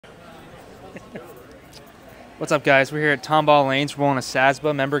What's up, guys? We're here at Tomball Lanes. We're on a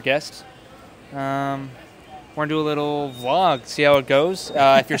SASBA member guest. We're going to do a little vlog, see how it goes.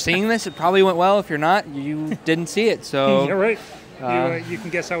 If you're seeing this, it probably went well. If you're not, you didn't see it. So you're right. You can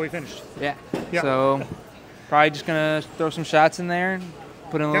guess how we finished. Yeah. Yep. So probably just going to throw some shots in there,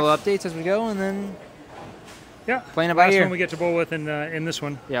 put in little updates as we go, and then playing it by ear. Last one we get to bowl with in this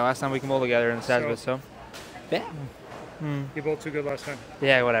one. Yeah, last time we can bowl together in SASBA. So yeah. You bowled too good last time.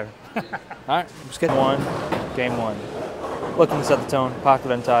 Yeah, whatever. All right, let's get game one. Looking to set the tone, pocket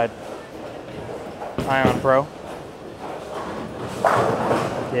untied. Ion Pro.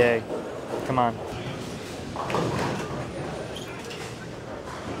 Yay. Come on.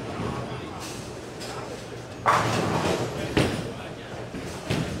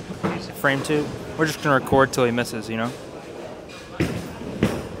 Frame two. We're just going to record till he misses, you know?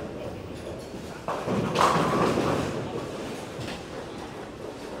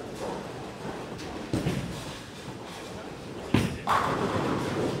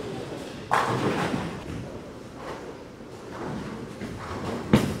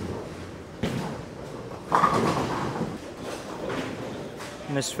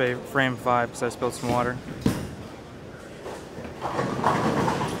 Missed frame 5 because I spilled some water.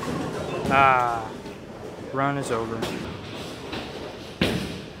 Ah, run is over. There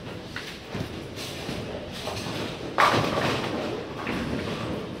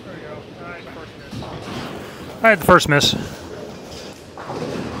you go. I had the first miss.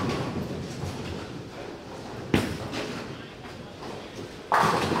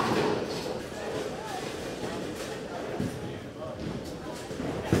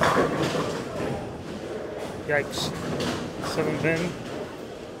 Yikes. 7 pin,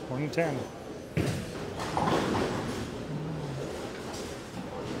 110.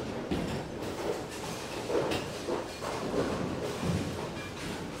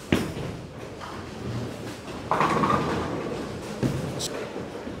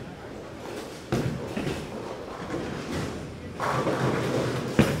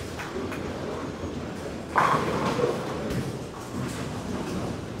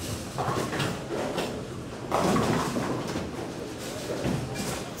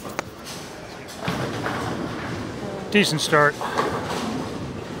 Decent start.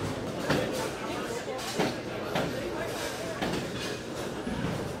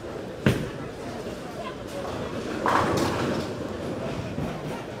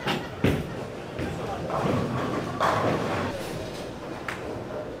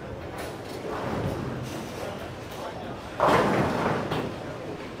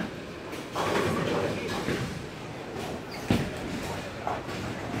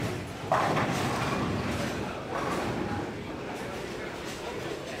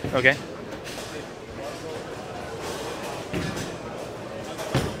 Okay.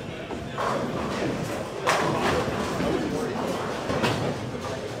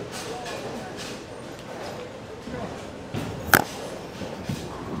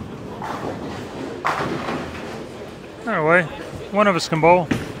 Anyway, one of us can bowl.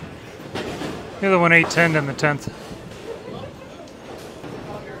 The other one 8-10 in the 10th.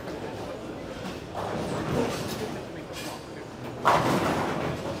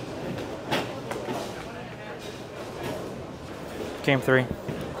 Game 3.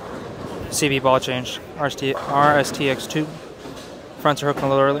 CB ball change. RSTX2. Fronts are hooking a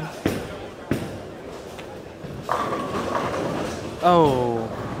little early. Oh,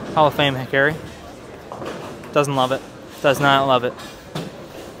 Hall of Fame carry. Doesn't love it. Does not love it.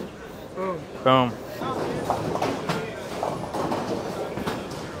 Boom. Boom.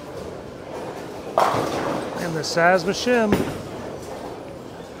 And the SASBA shim.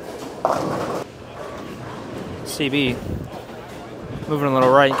 CB. Moving a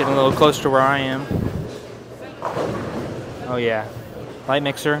little right, getting a little closer to where I am. Oh yeah. Light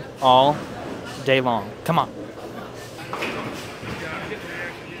mixer all day long. Come on.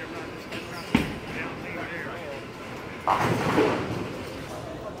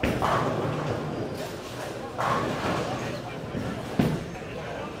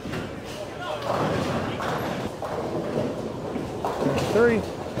 Three.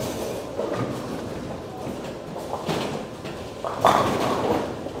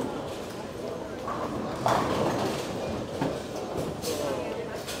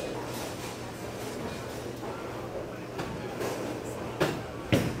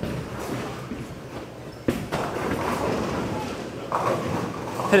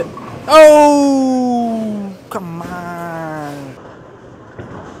 Hit it. Oh, come on.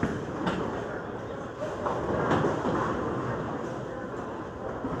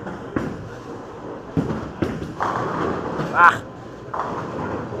 Ah.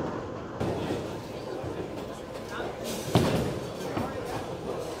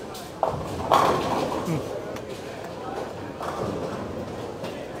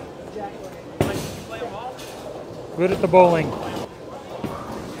 Good at the bowling.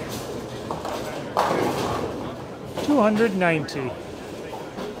 290.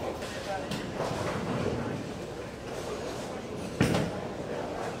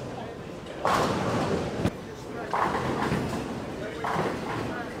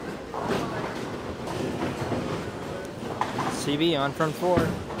 CB on front 4.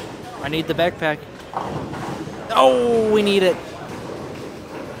 I need the backpack. Oh, we need it.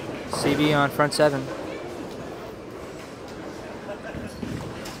 CB on front 7.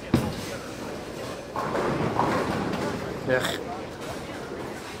 Ugh.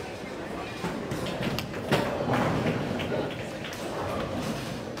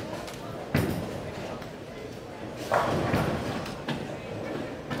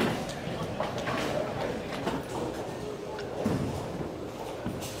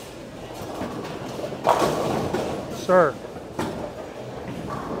 Sir.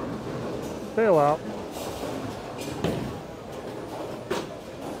 Bail out.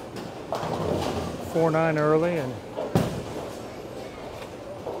 Four 9 early and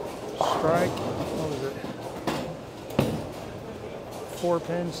strike. What was it? 4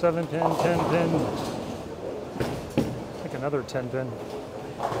 pin, 7 pin, 10 pin. I think another 10 pin.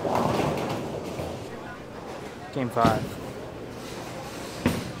 Game 5.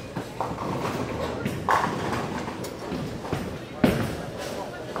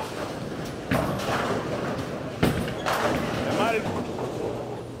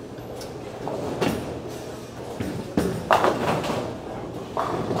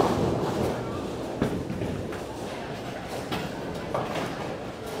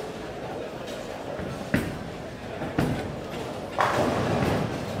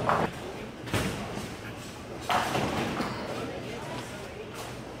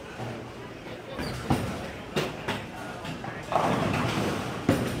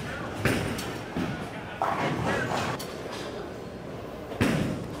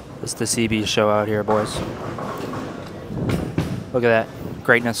 It's the CB show out here, boys. Look at that.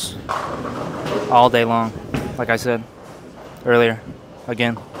 Greatness. All day long. Like I said earlier.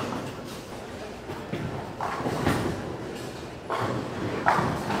 Again.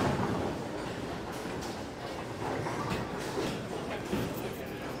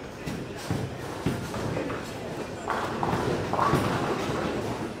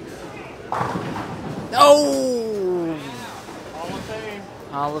 Oh!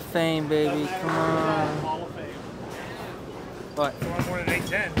 Hall of Fame, baby. Come on. Hall of Fame. What? You want more than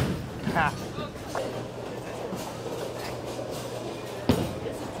 810? Ha.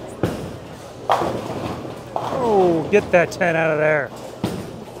 Oh, get that 10 out of there.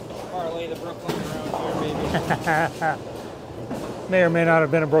 Parlay the Brooklyn around here, baby. May or may not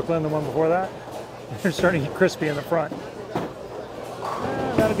have been in Brooklyn, the one before that. They're starting to get crispy in the front.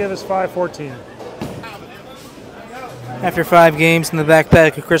 That'll give us 514. After 5 games in the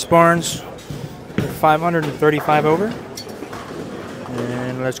backpack of Chris Barnes, we're 535 over.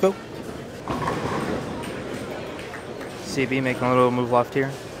 And let's go. CB making a little move left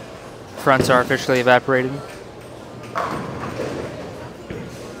here. Fronts are officially evaporated.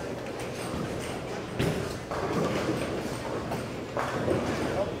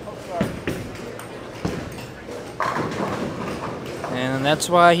 And that's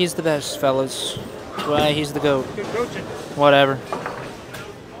why he's the best, fellas. That's why he's the GOAT. Good coaching. Whatever.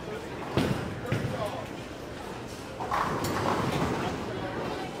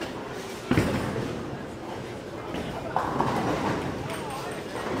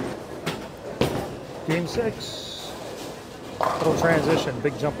 Game 6. Little transition,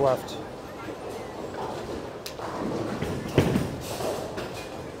 big jump left.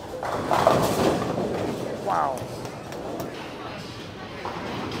 Wow.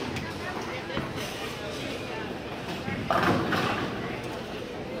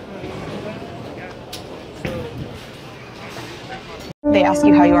 They ask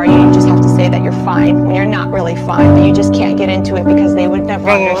you how you are, you just have to say that you're fine when you're not really fine, but you just can't get into it because they would never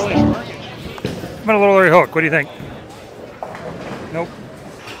understand. I'm at a little early hook. What do you think? Nope.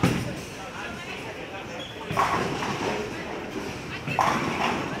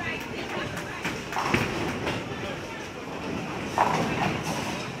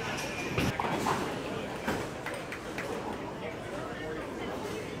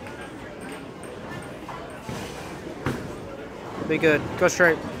 Be good. Go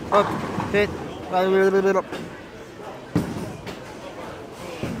straight. Up. Hit.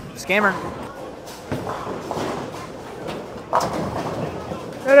 Scammer.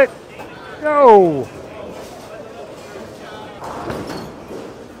 Hit it. Go.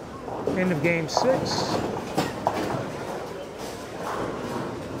 End of game 6.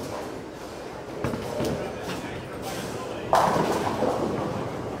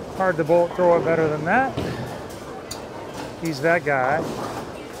 Hard to bolt throw it better than that. He's that guy.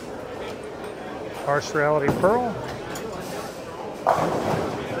 Harsh Reality Pearl.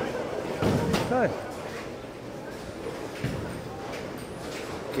 Good.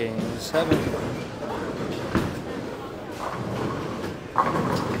 Game 7.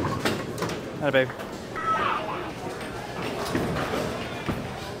 Hi, babe.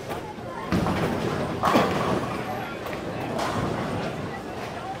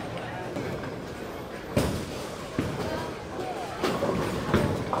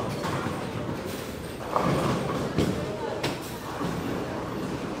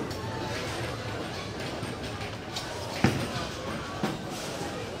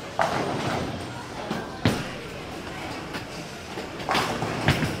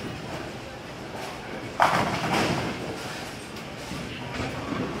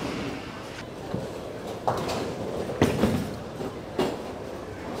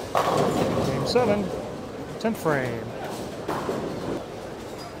 Game 7, 10th frame.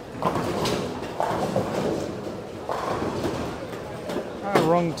 I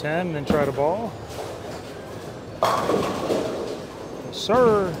rung 10 and try to ball. Yes,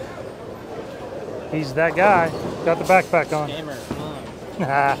 sir. He's that guy. Got the backpack on. Gamer, come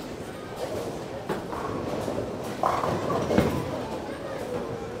on.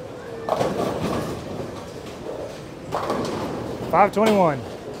 521.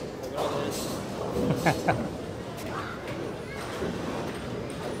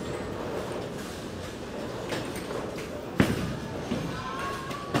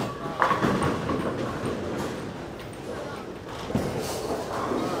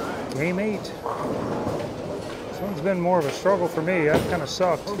 Game 8. This one's been more of a struggle for me. I've kind of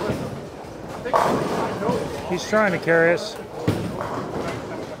sucked. He's trying to carry us.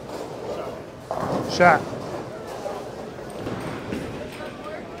 Shot.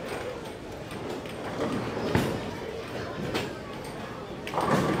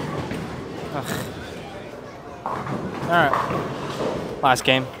 Alright. Last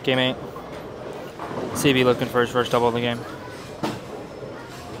game. Game 8. CB looking for his first double of the game.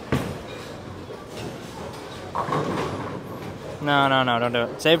 No, don't do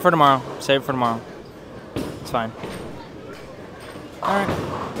it. Save it for tomorrow. Save it for tomorrow. It's fine. Alright.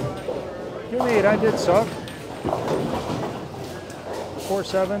 Game 8, I did suck. 4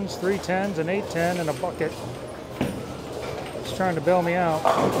 7s, 3 10s, an 8 10, and a bucket. He's trying to bail me out.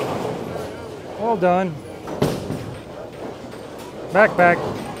 Well done. Backpack.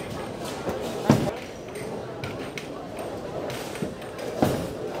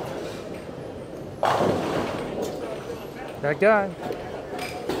 That guy.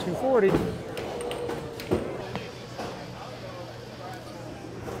 240. All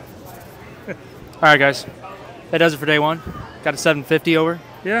right, guys. That does it for day 1. Got a 750 over.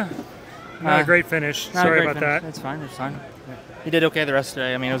 Yeah. Not a great finish. Sorry about that. It's fine. It's fine. You did okay the rest of the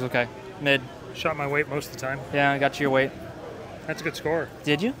day. I mean, it was okay. Mid. Shot my weight most of the time. Yeah, I got you your weight. That's a good score.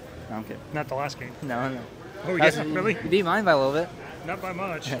 Did you? No, I'm kidding. Not the last game. No. Oh, yeah, really? You beat mine by a little bit. Not by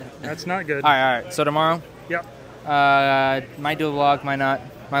much. That's not good. All right. So tomorrow, Yep. might do a vlog, might not.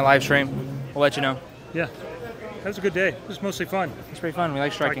 My live stream. We'll let you know. Yeah. That was a good day. It was mostly fun. It's pretty fun. We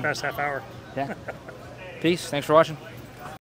like Like striking. past half hour. Yeah. Peace. Thanks for watching.